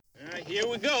Here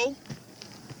we go.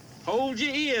 Hold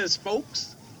your ears,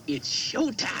 folks. It's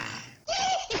showtime.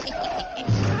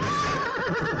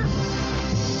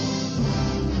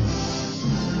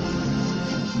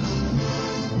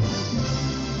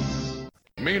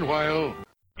 Meanwhile,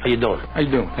 How you doing? How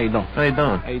you doing? How you doing? How you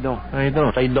doing? How you doing? How you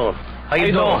doing? How you doing? How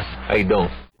you doing? How you doing?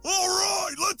 all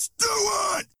right, let's do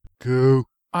it. Go.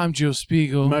 I'm Joe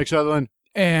Spiegel, Mike Sutherland.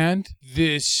 and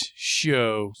this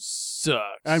show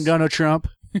sucks. I'm Donald Trump,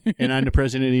 and I'm the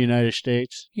President of the United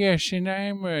States. Yes, and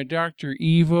I'm Dr.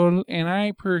 Evil, and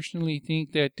I personally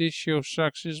think that this show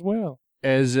sucks as well.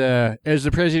 As the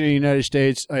President of the United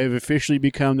States, I have officially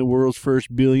become the world's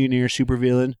first billionaire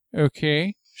supervillain.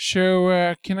 Okay,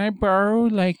 so can I borrow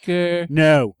like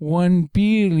No. $1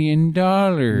 billion?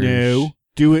 No.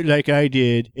 Do it like I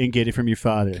did and get it from your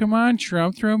father. Come on,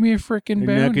 Trump, throw me a frickin' I'm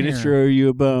bone not going to here. throw you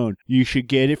a bone. You should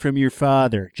get it from your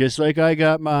father, just like I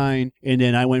got mine, and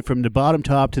then I went from the bottom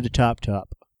top to the top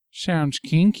top. Sounds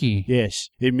kinky. Yes,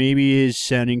 it maybe is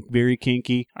sounding very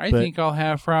kinky. I but think I'll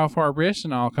have Frau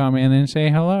Farbison all come in and say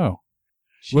hello.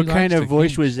 She what likes kind of the voice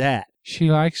kinks. was that?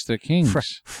 She likes the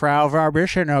kinks. Frau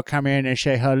Farbison will come in and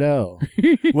say hello.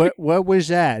 What was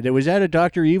that? Was that a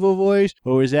Dr. Evil voice,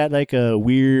 or was that like a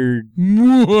weird...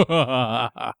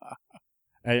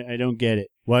 I don't get it.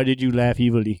 Why did you laugh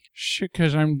evilly? Shit,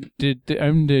 because I'm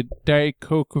the Diet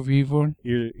Coke of evil.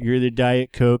 You're the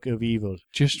Diet Coke of evil.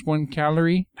 Just 1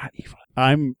 calorie? Not evil.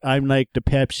 I'm like the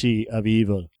Pepsi of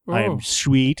evil. Oh. I'm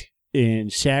sweet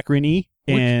and saccharine,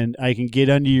 and I can get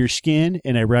under your skin,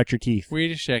 and I rot your teeth.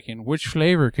 Wait a second. Which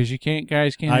flavor? Because you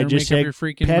guys can't I ever just make up said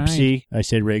your freaking Pepsi. mind. I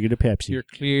said regular Pepsi. You're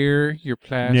clear. You're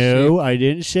plastic. No, I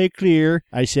didn't say clear.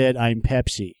 I said I'm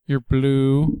Pepsi. You're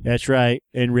blue. That's right.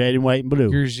 And red and white and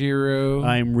blue. You're zero.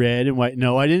 I'm red and white.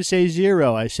 No, I didn't say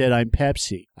zero. I said I'm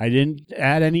Pepsi. I didn't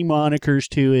add any monikers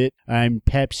to it. I'm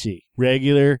Pepsi.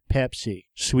 Regular Pepsi.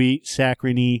 Sweet,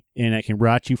 saccharine, and I can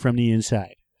rot you from the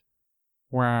inside.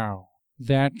 Wow.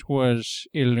 That was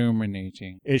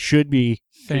illuminating. It should be,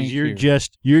 Thank because you.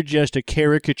 you're just a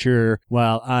caricature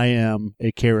while I am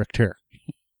a character.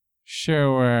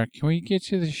 So, can we get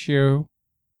to the show?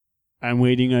 I'm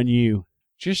waiting on you.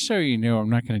 Just so you know, I'm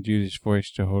not going to do this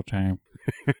voice the whole time.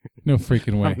 No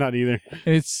freaking way. I'm not either.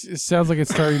 It sounds like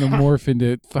it's starting to morph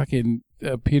into fucking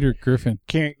Peter Griffin.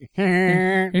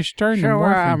 It's starting to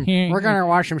morph. we're gonna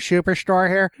watch some Superstore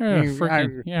here.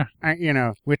 Yeah.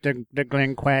 With the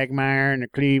Glenn Quagmire and the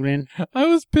Cleveland. I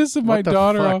was pissing my What the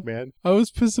daughter fuck, off. man? I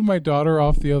was pissing my daughter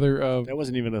off the other. That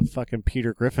wasn't even a fucking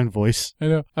Peter Griffin voice. I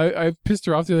know. I pissed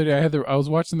her off the other day. I was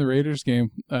watching the Raiders game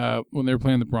when they were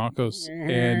playing the Broncos,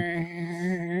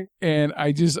 and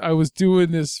I was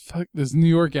doing this New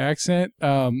York accent,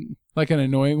 like an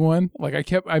annoying one.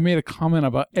 Like I made a comment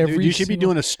about every. Dude, you should be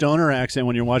doing a stoner accent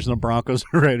when you're watching the Broncos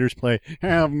and Raiders play.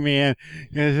 Oh man,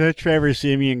 is that Trevor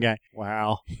Siemian guy?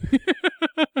 Wow.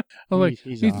 I'm like,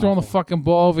 he's he's throwing the awful. fucking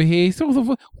ball over here.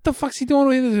 What the fuck's he doing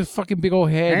with his fucking big old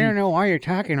head? I don't know why you're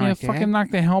talking Yeah, like that. fucking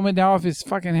knocked the helmet down off his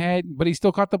fucking head, but he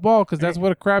still caught the ball because that's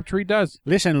what a Crabtree does.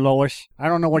 Listen, Lois, I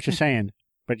don't know what you're saying,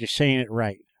 but you're saying it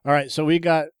right. All right, so we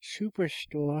got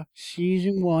Superstore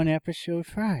Season 1, Episode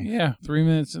 5. Yeah,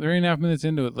 3.5 minutes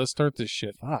into it. Let's start this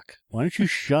shit. Fuck. Why don't you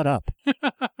shut up?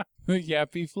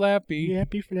 Yappy flappy.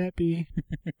 Yappy flappy.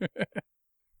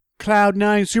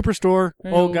 Cloud9 Superstore.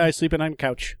 Hey, Old guy sleeping on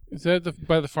couch. Is that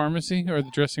by the pharmacy or the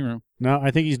dressing room? No,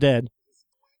 I think he's dead.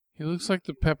 He looks like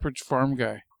the Pepperidge Farm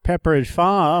guy. Pepperidge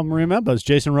Farm, remember, it's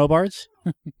Jason Robards?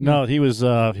 No, he was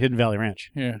Hidden Valley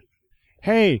Ranch. Yeah.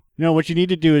 Hey, no, what you need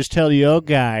to do is tell the old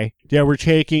guy that we're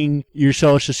taking your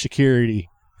Social Security.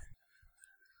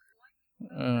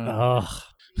 Ugh.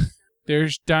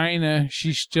 There's Dinah.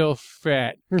 She's still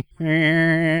fat.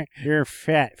 You're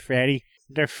fat, fatty.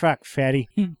 The fuck, fatty.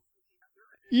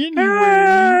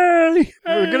 Anyway,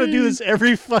 we're gonna do this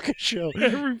every fucking show.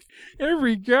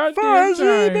 every goddamn Fuzzy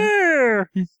time.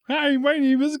 Bear. Hi, my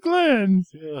name is Glenn.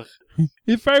 Ugh.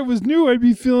 If I was new, I'd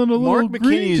be feeling a Mark little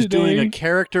green McKinney is today. doing a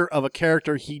character of a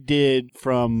character he did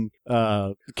from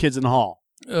Kids in the Hall.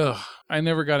 Ugh, I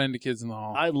never got into Kids in the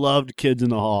Hall. I loved Kids in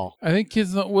the Hall. I think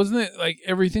Kids in the wasn't it like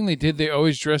everything they did? They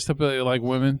always dressed up like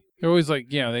women. They're always like,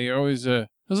 yeah, they always. It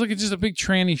was like just a big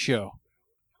tranny show.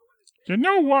 You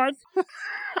know what?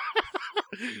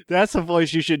 That's the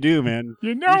voice you should do, man.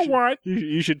 You know what?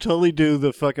 You should totally do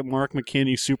the fucking Mark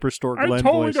McKinney Superstore Glenn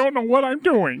voice. don't know what I'm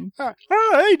doing.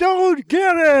 I don't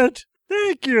get it.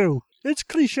 Thank you. It's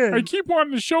cliche. I keep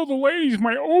wanting to show the ladies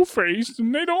my O face,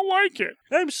 and they don't like it.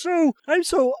 I'm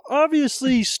so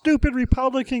obviously stupid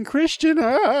Republican Christian. They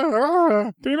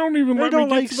don't even They let don't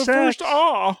me like get to the sex. first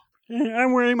ah.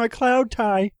 I'm wearing my cloud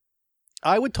tie.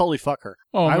 I would totally fuck her.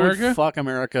 Oh, I America? would fuck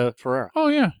America Ferrera. Oh,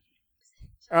 yeah.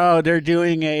 Oh, they're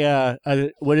doing a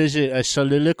what is it? A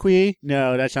soliloquy?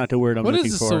 No, that's not the word I'm What looking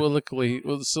is a for. soliloquy?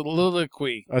 Well,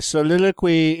 soliloquy. A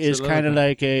soliloquy is kind of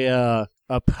like a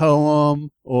poem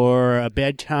or a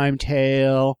bedtime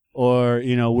tale, or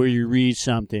where you read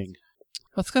something.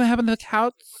 What's going to happen to the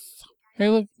couch? Hey,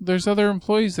 look, there's other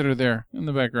employees that are there in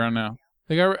the background now.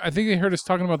 I think they heard us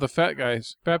talking about the fat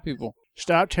guys, fat people.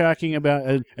 Stop talking about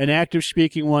an act of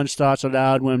speaking one's thoughts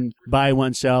aloud when by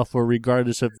oneself or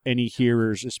regardless of any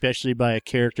hearers, especially by a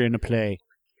character in a play.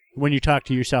 When you talk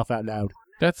to yourself out loud.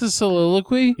 That's a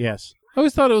soliloquy? Yes. I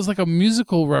always thought it was like a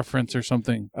musical reference or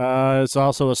something. It's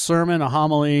also a sermon, a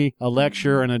homily, a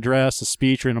lecture, an address, a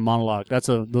speech, or a monologue.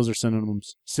 Those are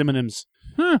synonyms. Synonyms.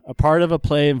 Huh. A part of a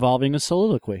play involving a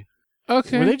soliloquy.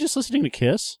 Okay. Were they just listening to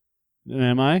Kiss?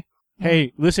 Am I?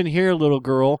 Hey, listen here, little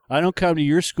girl. I don't come to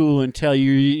your school and tell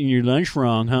you you're eating your lunch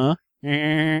wrong, huh?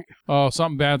 Oh,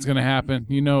 something bad's going to happen.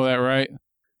 You know that, right?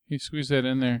 You squeeze that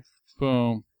in there.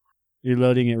 Boom. You're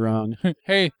loading it wrong.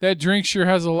 Hey, that drink sure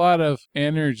has a lot of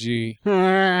energy.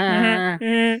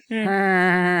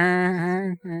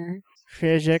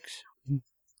 Physics.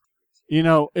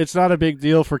 It's not a big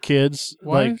deal for kids.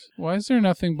 Why is there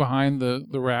nothing behind the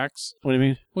racks? What do you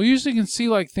mean? Well, usually you can see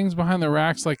like things behind the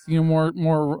racks, like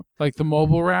more like the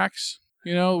mobile racks,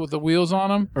 with the wheels on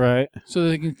them, Right. so that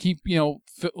they can keep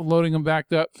loading them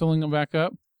back up, filling them back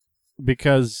up.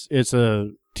 Because it's a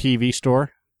TV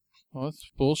store. Well, that's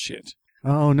bullshit.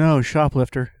 Oh no,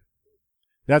 shoplifter.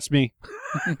 That's me.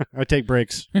 I take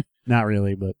breaks. Not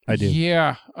really, but I do.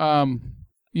 Yeah.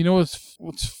 You know what's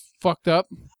fucked up?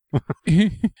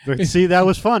 See, that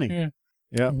was funny. Yeah.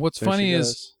 Yeah. What's there funny she is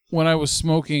goes. when I was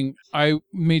smoking, I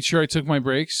made sure I took my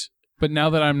breaks. But now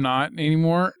that I'm not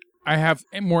anymore, I have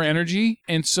more energy,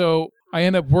 and so I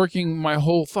end up working my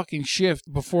whole fucking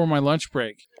shift before my lunch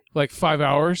break, like 5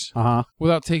 hours,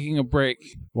 without taking a break.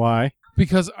 Why?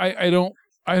 Because I don't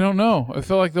know. I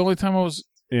felt like the only time I was.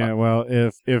 Yeah, well,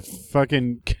 if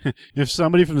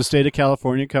somebody from the state of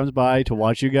California comes by to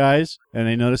watch you guys and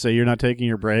they notice that you're not taking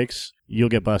your breaks, you'll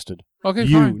get busted. Okay,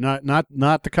 you, fine.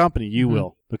 not the company. You Mhm.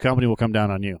 will. The company will come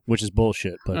down on you, which is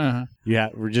bullshit. But Uh-huh.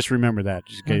 just remember that.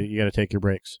 You got to take your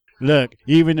breaks. Look,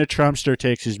 even the Trumpster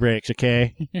takes his breaks.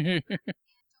 Okay,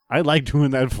 I like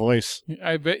doing that voice.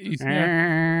 I bet you.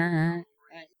 Yeah.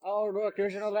 Oh, look,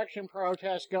 there's an election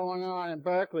protest going on in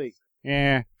Berkeley.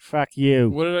 Yeah, fuck you.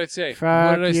 What did I say?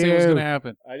 Fuck what did I say was you. going to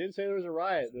happen? I didn't say there was a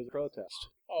riot. There's a protest.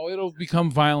 Oh, it'll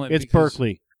become violent. It's because-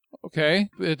 Berkeley. Okay,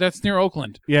 that's near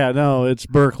Oakland Yeah, no, it's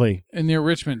Berkeley. and near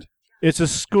Richmond. It's a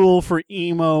school for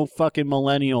emo fucking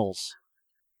millennials.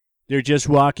 They're just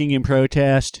walking in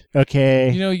protest.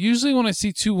 Okay. Usually when I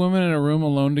see two women in a room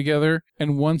alone together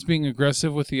and one's being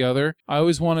aggressive with the other, I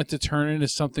always want it to turn into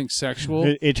something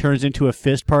sexual, It turns into a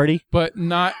fist party. but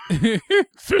not.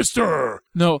 Fister!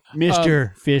 No,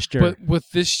 Mr. Fister. but with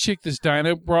this chick, this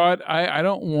Dinah broad, I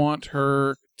don't want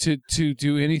her to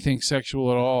do anything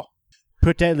sexual at all.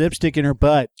 Put that lipstick in her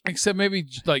butt. Except maybe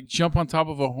like jump on top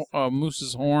of a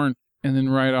moose's horn and then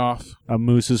ride off. A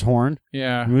moose's horn.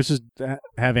 Yeah. Mooses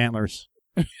have antlers.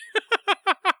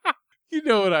 You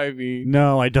know what I mean.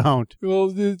 No, I don't.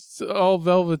 Well, it's all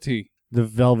velvety. The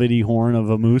velvety horn of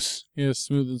a moose. Yeah,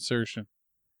 smooth insertion.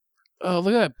 Oh,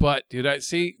 look at that butt, dude. I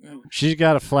see. She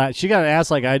got an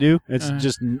ass like I do. It's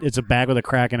it's a bag with a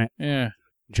crack in it. Yeah.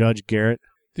 Judge Garrett.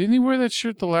 Didn't he wear that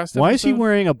shirt the last Why is he episode?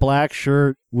 wearing a black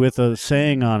shirt with a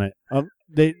saying on it?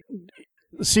 They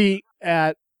see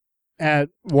at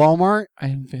Walmart, I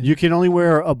invented. you can only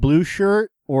wear a blue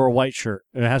shirt or a white shirt.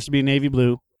 It has to be navy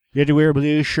blue. You have to wear a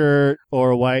blue shirt or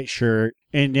a white shirt,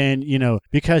 and then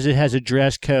because it has a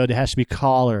dress code, it has to be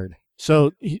collared.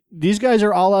 So these guys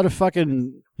are all out of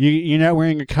fucking. You're not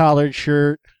wearing a collared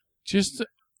shirt. Does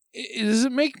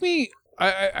it make me?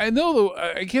 I know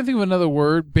I can't think of another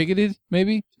word. Bigoted,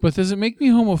 maybe. But does it make me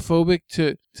homophobic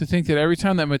to think that every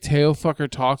time that Mateo fucker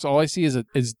talks, all I see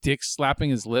is dick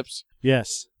slapping his lips?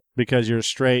 Yes, because you're a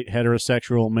straight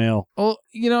heterosexual male. Well,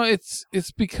 it's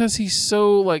because he's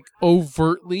so like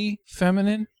overtly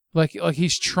feminine. Like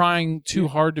he's trying too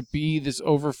hard to be this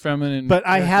over feminine. But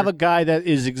I have a character. guy that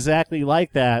is exactly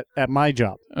like that at my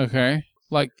job. Okay.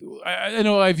 Like, I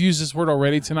know I've used this word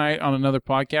already tonight on another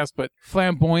podcast, but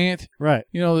flamboyant, Right.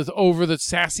 that's over the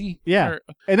sassy. Yeah. Or-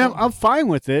 And I'm fine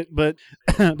with it, but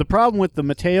the problem with the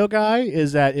Mateo guy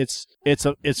is that it's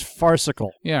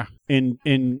farcical. yeah. And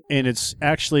it's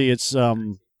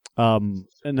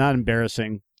not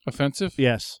embarrassing. Offensive?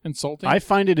 Yes. Insulting? I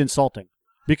find it insulting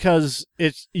because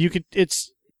it's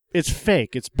fake.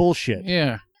 It's bullshit.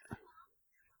 Yeah.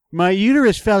 My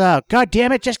uterus fell out. God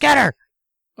damn it, just get her.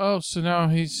 Oh, so now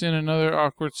he's in another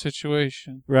awkward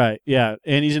situation. Right. Yeah,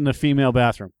 and he's in the female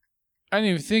bathroom. I didn't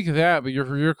even think of that, but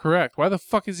you're correct. Why the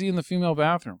fuck is he in the female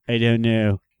bathroom? I don't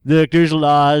know. Look, there's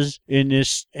laws in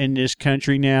this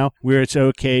country now where it's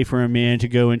okay for a man to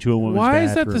go into a woman's bathroom. Why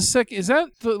is that the second? Is that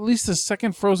at least the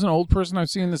second frozen old person I've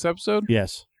seen in this episode?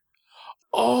 Yes.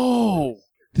 Oh,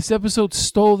 this episode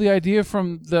stole the idea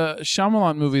from the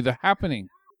Shyamalan movie, The Happening.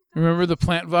 Remember the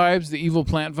plant vibes, the evil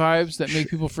plant vibes that make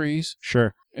people freeze?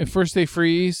 Sure. At first they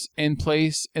freeze in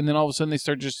place, and then all of a sudden they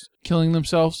start just killing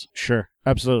themselves. Sure.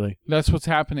 Absolutely. That's what's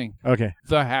happening. Okay.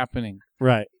 The Happening.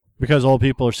 Right. Because old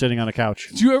people are sitting on a couch.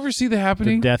 Did you ever see The The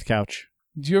Happening? death couch.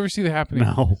 Did you ever see The Happening?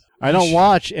 No. I don't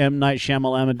watch M. Night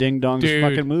Shyamalan Ding Dong's Dude.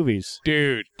 fucking movies.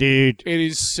 Dude, Dude. it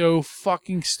is so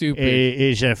fucking stupid. It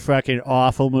is a fucking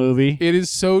awful movie. It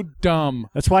is so dumb.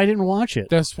 That's why I didn't watch it.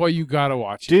 That's why you gotta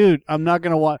watch it. Dude, I'm not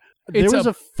going to watch. There It's was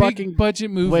a big fucking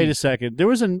budget movie. Wait a second. There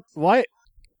was a why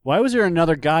was there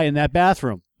another guy in that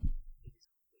bathroom?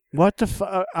 What the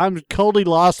fuck? I'm totally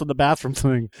lost on the bathroom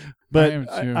thing. But I am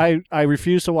too. I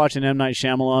refuse to watch an M. Night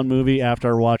Shyamalan movie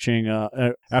after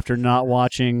not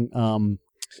watching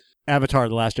Avatar: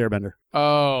 The Last Airbender.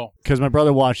 Oh, Because my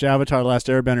brother watched Avatar: The Last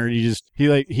Airbender,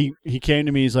 and he came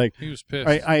to me. He's like, he was pissed.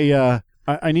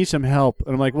 I need some help,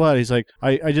 and I'm like, what? He's like,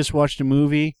 I just watched a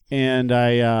movie, and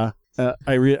I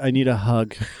need a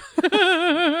hug.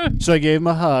 So I gave him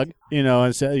a hug,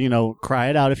 and said, cry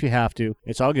it out if you have to.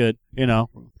 It's all good,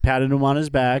 Patted him on his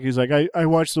back. He's like, I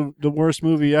watched the worst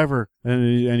movie ever,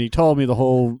 and he told me the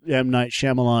whole M. Night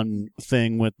Shyamalan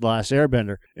thing with The Last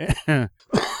Airbender,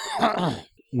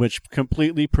 which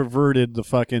completely perverted the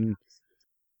fucking.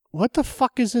 What the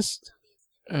fuck is this?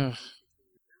 Ugh.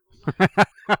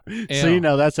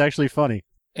 So that's actually funny.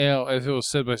 If it was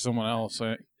said by someone else,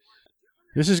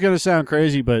 This is gonna sound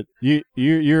crazy, but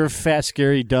you're a fat,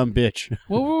 scary, dumb bitch.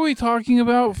 What were we talking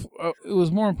about? It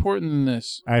was more important than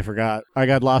this. I forgot. I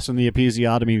got lost in the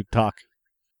episiotomy talk.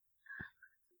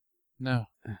 No.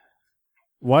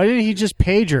 Why didn't he just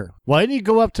page her? Why didn't he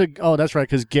go up to? Oh, that's right,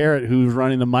 because Garrett, who's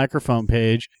running the microphone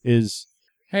page, is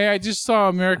Hey, I just saw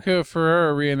America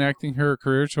Ferrera reenacting her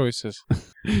career choices.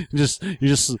 just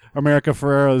America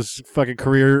Ferrera's fucking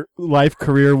life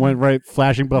career went right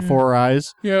flashing before her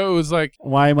eyes. Yeah, it was like,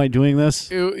 Why am I doing this?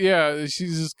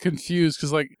 she's just confused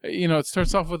because, it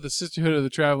starts off with the Sisterhood of the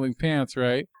Traveling Pants,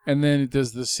 right? And then it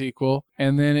does the sequel,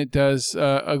 and then it does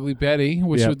Ugly Betty,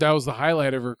 which Yep. that was the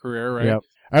highlight of her career, right? Yep.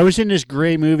 I was in this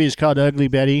great movie. It's called Ugly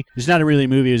Betty. It's not a really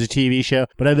movie. It was a TV show.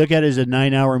 But I look at it as a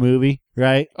 9-hour movie,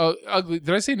 right? Oh, Ugly.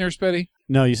 Did I say Nurse Betty?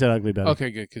 No, you said Ugly Betty.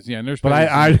 Okay, good. Because, Nurse But Betty.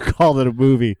 I called it a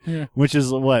movie, Yeah. which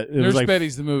is what? It Nurse was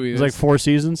Betty's the movie. It was like 4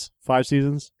 seasons? 5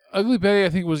 seasons? Ugly Betty, I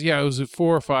think, was at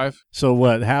 4 or 5. So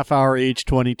what? Half hour each,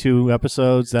 22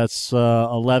 episodes. That's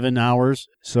 11 hours.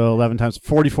 So 11 times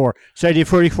 44. So I did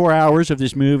 44 hours of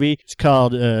this movie. It's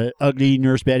called Ugly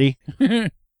Nurse Betty.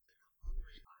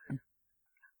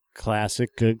 Classic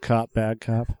good cop, bad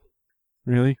cop.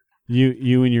 Really?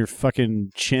 You and your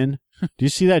fucking chin? Do you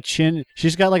see that chin?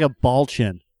 She's got like a ball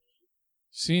chin.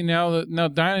 See, now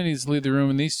Dinah needs to leave the room,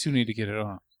 and these two need to get it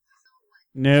on.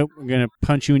 Nope. I'm going to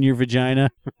punch you in your vagina.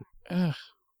 Ugh.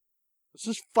 This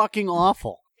is fucking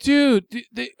awful. Dude,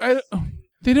 they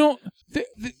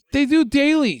do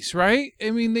dailies, right?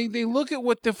 I mean, they look at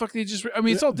what the fuck they just. I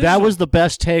mean, it's all digital. That was the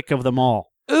best take of them all.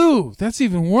 Ooh, that's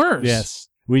even worse. Yes.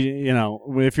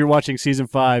 If you're watching season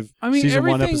 5, I mean, season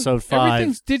 1, episode 5.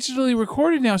 Everything's digitally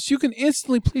recorded now, so you can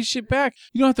instantly play shit back.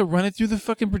 You don't have to run it through the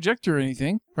fucking projector or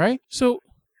anything, right? So,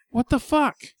 what the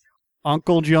fuck?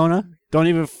 Uncle Jonah, don't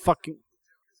even fucking.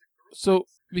 So,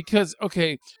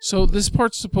 so this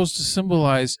part's supposed to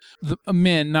symbolize a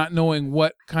men not knowing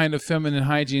what kind of feminine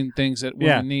hygiene things that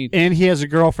women need. And he has a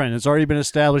girlfriend. It's already been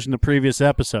established in the previous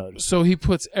episode. So he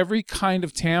puts every kind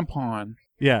of tampon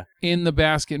Yeah. in the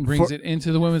basket and brings it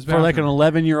into the women's For bathroom. like an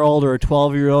 11-year-old or a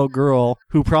 12-year-old girl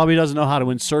who probably doesn't know how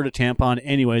to insert a tampon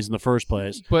anyways in the first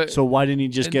place. So why didn't he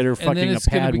just get her fucking a pad And then it's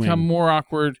going to become wing? more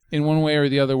awkward in one way or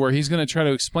the other, where he's going to try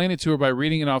to explain it to her by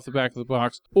reading it off the back of the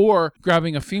box, or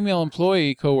grabbing a female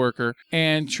employee coworker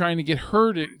and trying to get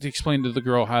her to explain to the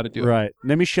girl how to do it. Right.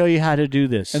 Let me show you how to do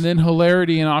this. And then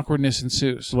hilarity and awkwardness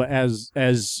ensues. So as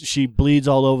she bleeds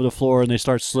all over the floor and they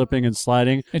start slipping and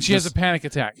sliding. And she has a panic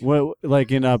attack.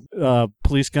 Like in a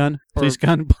Police Gun? Police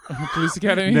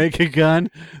Academy? Naked Gun,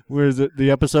 where the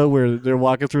episode where they're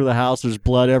walking through the house, there's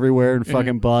blood everywhere and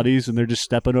fucking bodies, and they're just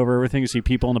stepping over everything. You see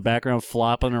people in the background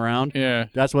flopping around. Yeah.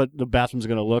 That's what the bathroom's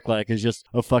going to look like, is just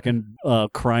a fucking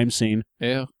crime scene.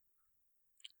 Yeah.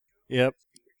 Yep.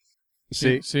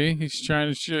 See? He's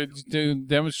trying to do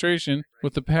demonstration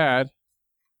with the pad.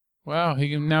 Wow, he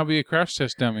can now be a crash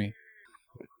test dummy.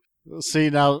 See,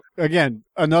 now, again,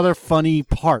 another funny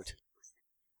part.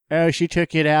 Oh, she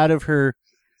took it out of her...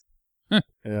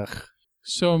 Ugh.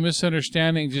 So a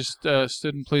misunderstanding just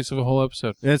stood in place of a whole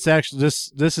episode. It's actually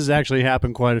this has actually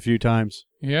happened quite a few times.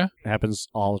 Yeah? It happens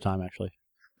all the time, actually.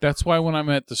 That's why when I'm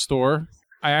at the store,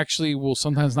 I actually will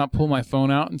sometimes not pull my phone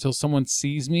out until someone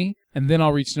sees me, and then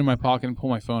I'll reach into my pocket and pull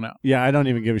my phone out. Yeah, I don't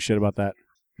even give a shit about that.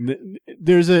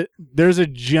 There's a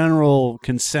general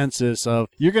consensus of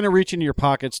you're going to reach into your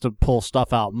pockets to pull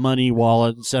stuff out, money,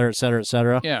 wallet, et cetera, et cetera, et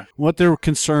cetera. Yeah. What they're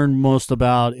concerned most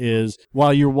about is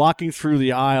while you're walking through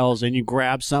the aisles and you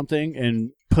grab something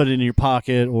and put it in your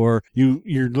pocket, or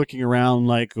you're looking around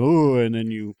like, oh, and then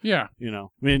you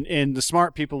know, and the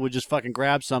smart people would just fucking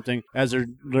grab something as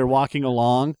they're walking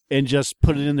along and just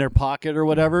put it in their pocket or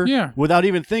whatever, without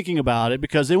even thinking about it,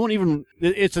 because they won't even.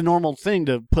 It's a normal thing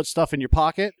to put stuff in your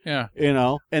pocket, you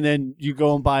know, and then you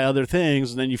go and buy other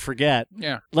things and then you forget.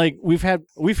 Yeah, like we've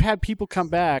had people come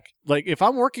back. Like if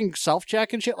I'm working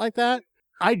self-check and shit like that,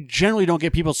 I generally don't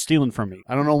get people stealing from me.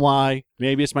 I don't know why.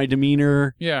 Maybe it's my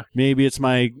demeanor. Yeah. Maybe it's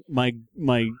my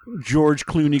George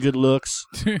Clooney good looks.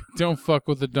 Don't fuck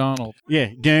with the Donald. Yeah,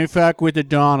 don't fuck with the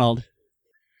Donald.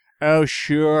 Oh,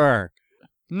 sure.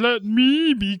 Let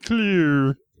me be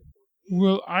clear.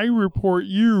 Will I report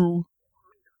you?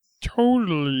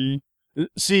 Totally.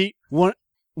 See, one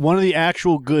of the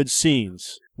actual good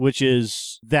scenes, which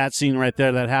is that scene right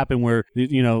there that happened where,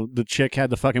 you know, the chick had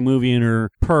the fucking movie in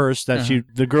her purse that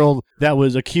the girl that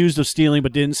was accused of stealing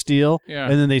but didn't steal,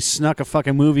 and then they snuck a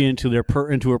fucking movie into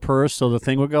her purse so the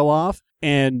thing would go off,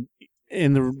 and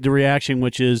the reaction,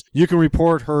 which is you can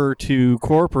report her to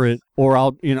corporate, or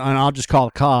I'll just call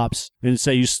the cops and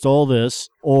say you stole this,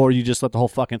 or you just let the whole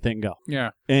fucking thing go.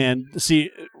 Yeah. And see,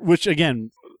 which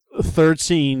again, third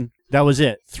scene, that was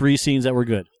it. 3 scenes that were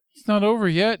good. It's not over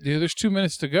yet, dude. There's 2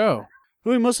 minutes to go.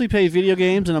 We mostly play video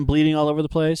games, and I'm bleeding all over the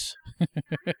place.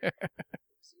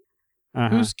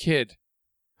 Who's kid?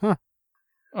 Huh.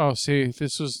 Oh, see, if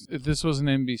this was an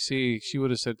NBC, she would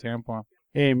have said tampon.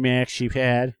 Hey, Max, she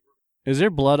had. Is there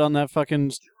blood on that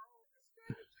fucking...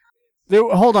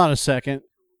 Hold on a second.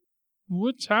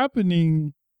 What's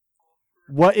happening?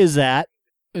 What is that?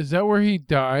 Is that where he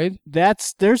died?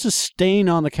 There's a stain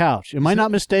on the couch. Am I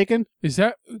not mistaken? Is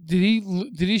that did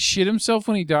he shit himself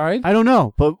when he died? I don't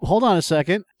know, but hold on a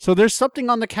second. So there's something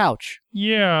on the couch.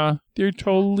 Yeah, there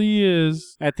totally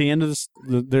is. At the end of this,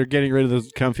 they're getting rid of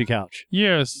the comfy couch.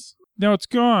 Yes. Now it's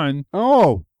gone.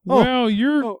 Oh. Well,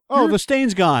 you're the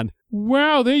stain's gone.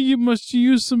 Wow, you must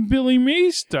use some Billy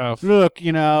May stuff. Look,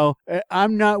 you know,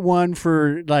 I'm not one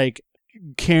for like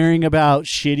caring about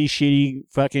shitty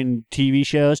fucking TV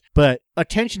shows, but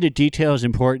attention to detail is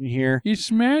important here.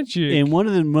 It's magic. And one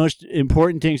of the most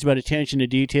important things about attention to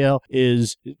detail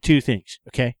is 2 things,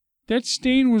 okay? That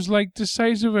stain was like the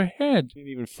size of a head. You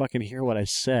didn't even fucking hear what I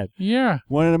said. Yeah.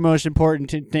 One of the most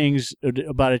important things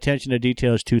about attention to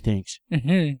detail is 2 things.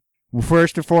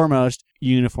 First and foremost,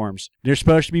 uniforms. They're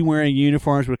supposed to be wearing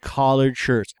uniforms with collared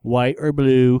shirts, white or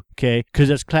blue, okay? Because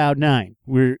that's Cloud 9.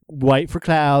 We're white for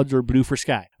clouds or blue for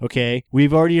sky, okay?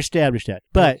 We've already established that.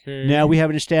 But now we have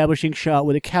an establishing shot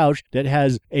with a couch that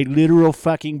has a literal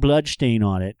fucking blood stain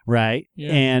on it, right?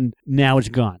 Yeah. And now it's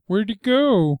gone. Where'd it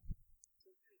go?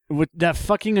 That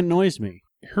fucking annoys me.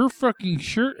 Her fucking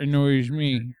shirt annoys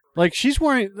me. Like, she's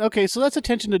wearing... Okay, so that's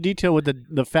attention to detail with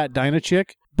the fat Dinah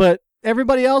chick, but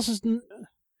everybody else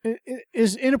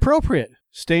is inappropriate.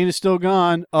 Stain is still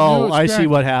gone. Oh, No, I it's see back.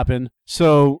 what happened.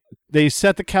 So they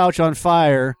set the couch on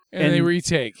fire. And they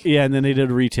retake. Yeah, and then they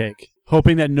did a retake,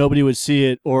 hoping that nobody would see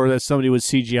it or that somebody would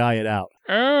CGI it out.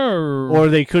 Oh. Or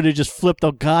they could have just flipped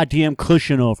the goddamn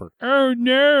cushion over. Oh,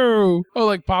 no. Oh,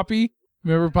 like Poppy?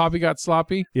 Remember Poppy got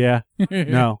sloppy? Yeah.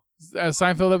 No.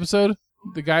 Seinfeld episode?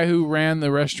 The guy who ran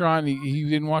the restaurant, he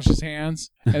didn't wash his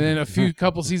hands. And then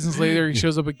couple seasons later, he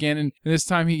shows up again, and this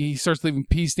time he starts leaving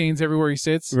pee stains everywhere he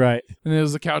sits. Right. And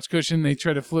there's a couch cushion. They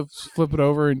try to flip it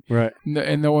over, and Right.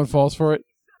 and no one falls for it.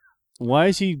 Why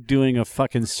is he doing a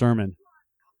fucking sermon?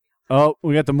 Oh,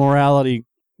 we got the morality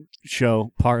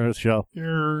show, part of the show.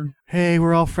 Hey,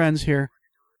 we're all friends here.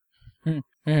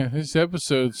 Yeah, this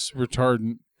episode's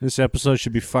retardant. This episode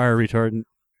should be fire retardant.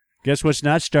 Guess what's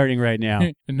not starting right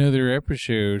now? Another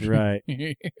episode. Right.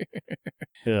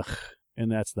 Ugh.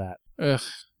 And that's that. Ugh.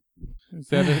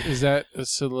 Is that a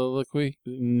soliloquy?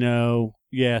 No.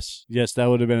 Yes. Yes, that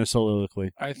would have been a soliloquy.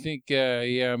 I think,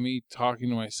 me talking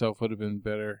to myself would have been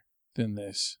better than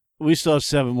this. We still have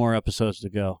 7 more episodes to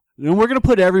go. And we're going to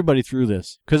put everybody through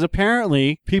this. Because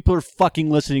apparently, people are fucking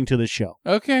listening to this show.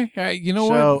 Okay. You know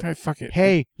So, what? Fuck it.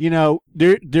 Hey, you know,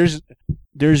 there's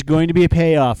there's going to be a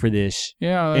payoff for this.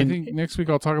 Yeah, I think next week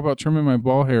I'll talk about trimming my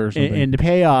ball hair or something. And the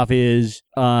payoff is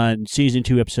on season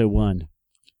 2, episode 1.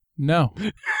 No.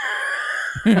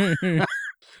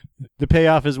 The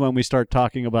payoff is when we start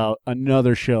talking about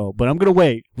another show. But I'm going to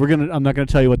wait. I'm not going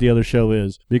to tell you what the other show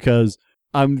is because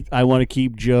I want to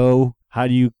keep Joe. How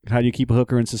do you keep a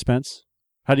hooker in suspense?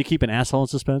 How do you keep an asshole in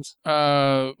suspense?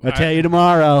 I'll tell you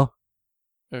tomorrow.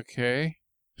 Okay.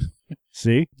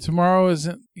 See? Tomorrow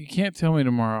isn't... You can't tell me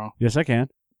tomorrow. Yes, I can.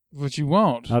 But you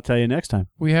won't. I'll tell you next time.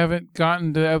 We haven't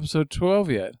gotten to episode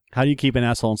 12 yet. How do you keep an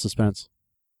asshole in suspense?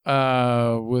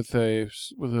 With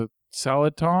a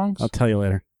salad tongs? I'll tell you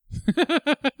later.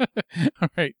 All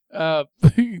right.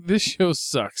 This show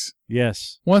sucks.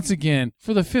 Yes. Once again,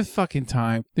 for the 5th fucking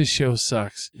time, this show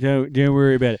sucks. Don't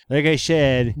worry about it. Like I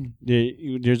said,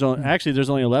 there's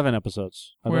only 11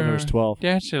 episodes. I thought there was 12.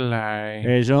 That's a lie.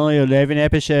 There's only 11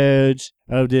 episodes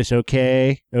of this,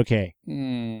 okay? Okay.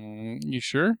 You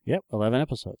sure? Yep, 11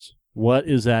 episodes. What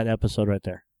is that episode right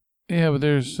there? Yeah, but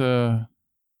there's an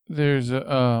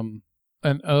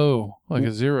O, like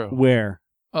a 0. Where?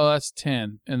 Oh, that's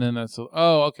 10, and then that's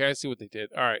okay. I see what they did.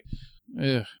 All right,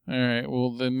 ugh. All right.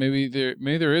 Well, then maybe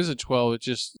there is a 12. It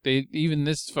just even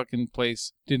this fucking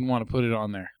place didn't want to put it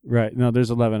on there. Right. No,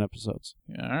 there's 11 episodes.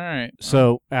 Yeah, all right.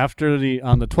 So after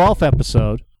on the 12th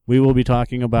episode, we will be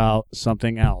talking about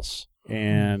something else,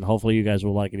 and hopefully you guys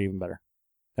will like it even better.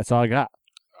 That's all I got.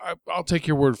 I'll take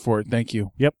your word for it. Thank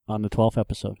you. Yep, on the 12th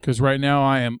episode. Because right now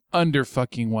I am under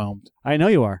fucking whelmed. I know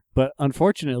you are, but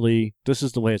unfortunately, this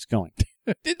is the way it's going.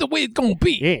 This is the way it's gonna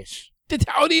be. Yes. This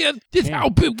how it is. This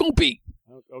how it's gonna be.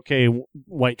 Okay,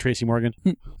 white Tracy Morgan.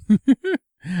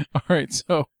 All right,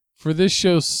 so for this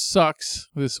show sucks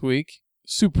this week,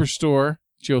 Superstore,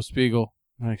 Joe Spiegel.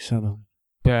 Mike Sutherland.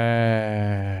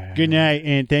 Bah. Good night,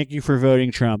 and thank you for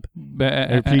voting Trump. Bah.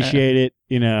 I appreciate it.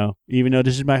 Even though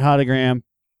this is my hologram,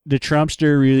 the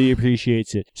Trumpster really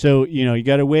appreciates it. So, you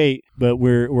got to wait, but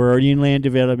we're already in land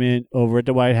development over at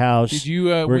the White House. Did you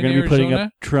we're win going to be putting Arizona?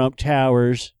 up Trump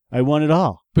towers. I won it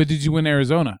all. But did you win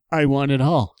Arizona? I won it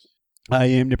all. I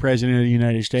am the president of the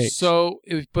United States. So,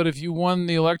 if you won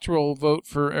the electoral vote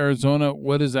for Arizona,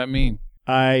 what does that mean?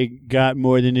 I got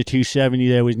more than the 270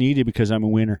 that was needed because I'm a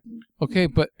winner. Okay,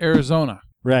 but Arizona.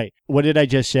 Right. What did I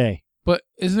just say? But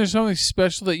isn't there something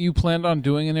special that you planned on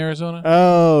doing in Arizona?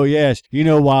 Oh, yes. You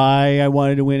know why I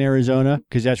wanted to win Arizona?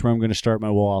 Because that's where I'm going to start my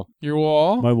wall. Your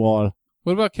wall? My wall.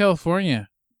 What about California?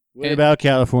 What about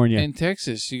California? And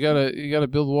Texas. You gotta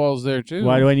build walls there too.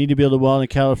 Why do I need to build a wall in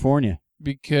California?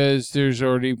 Because there's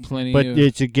already plenty But of...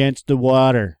 it's against the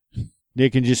water.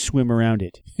 They can just swim around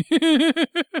it.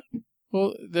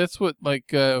 Well, that's what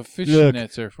fishing Look,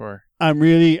 nets are for. I'm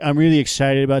really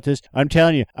excited about this. I'm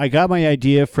telling you, I got my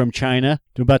idea from China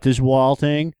about this wall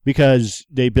thing because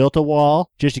they built a wall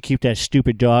just to keep that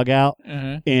stupid dog out,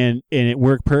 and it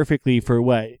worked perfectly for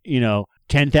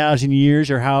 10,000 years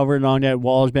or however long that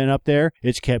wall has been up there.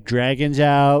 It's kept dragons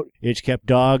out. It's kept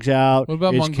dogs out. What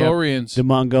about Mongolians? The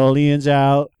Mongolians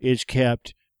out. It's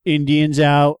kept Indians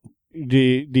out.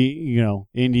 The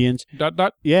Indians. ...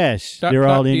 Yes, they're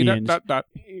all Indians. ...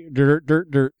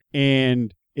 Dirt.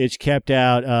 And it's kept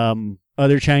out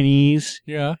other Chinese.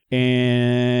 Yeah.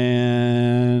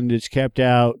 And it's kept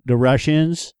out the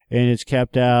Russians. And it's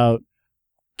kept out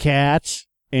cats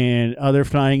and other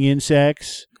flying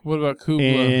insects. What about Kubla?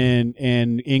 And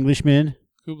Englishmen.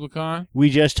 Kubla Khan? We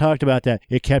just talked about that.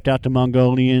 It kept out the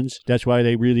Mongolians. That's why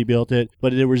they really built it.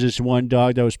 But there was this one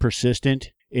dog that was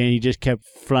persistent. And he just kept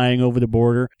flying over the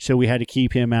border, so we had to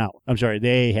keep him out. I'm sorry,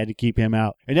 they had to keep him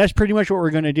out. And that's pretty much what we're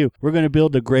going to do. We're going to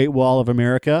build the Great Wall of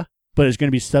America, but it's going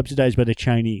to be subsidized by the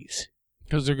Chinese.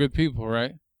 Because they're good people,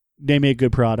 right? They make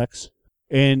good products,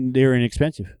 and they're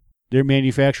inexpensive. Their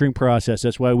manufacturing process,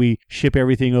 that's why we ship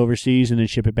everything overseas and then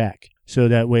ship it back. So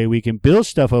that way we can build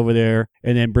stuff over there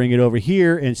and then bring it over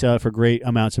here and sell it for great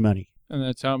amounts of money. And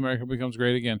that's how America becomes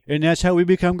great again. And that's how we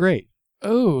become great.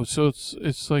 Oh, so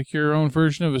it's like your own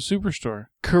version of a superstore.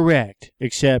 Correct,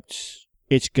 except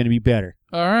it's going to be better.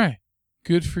 All right.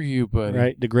 Good for you, buddy.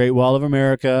 Right, the Great Wall of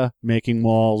America, making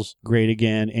malls great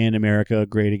again, and America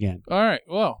great again. All right,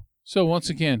 well, so once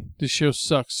again, this show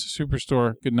sucks.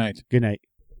 Superstore, good night. Good night.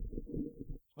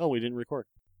 Oh, we didn't record.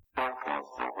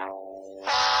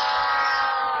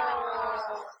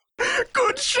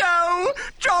 Good show!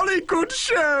 Jolly good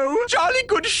show! Jolly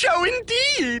good show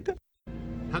indeed!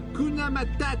 Hakuna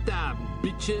Matata,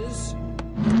 bitches.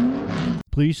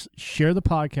 Please share the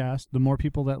podcast. The more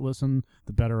people that listen,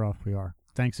 the better off we are.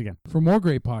 Thanks again. For more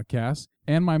great podcasts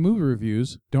and my movie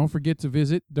reviews, don't forget to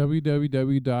visit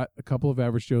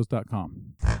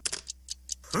www.acoupleofaveragejoes.com.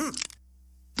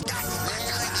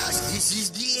 This is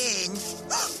the end.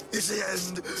 It's the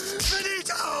end.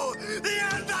 Finito! The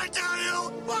end, I tell you!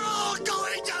 We're all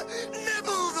going to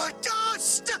nibble the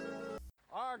dust!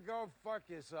 Or go fuck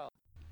yourself.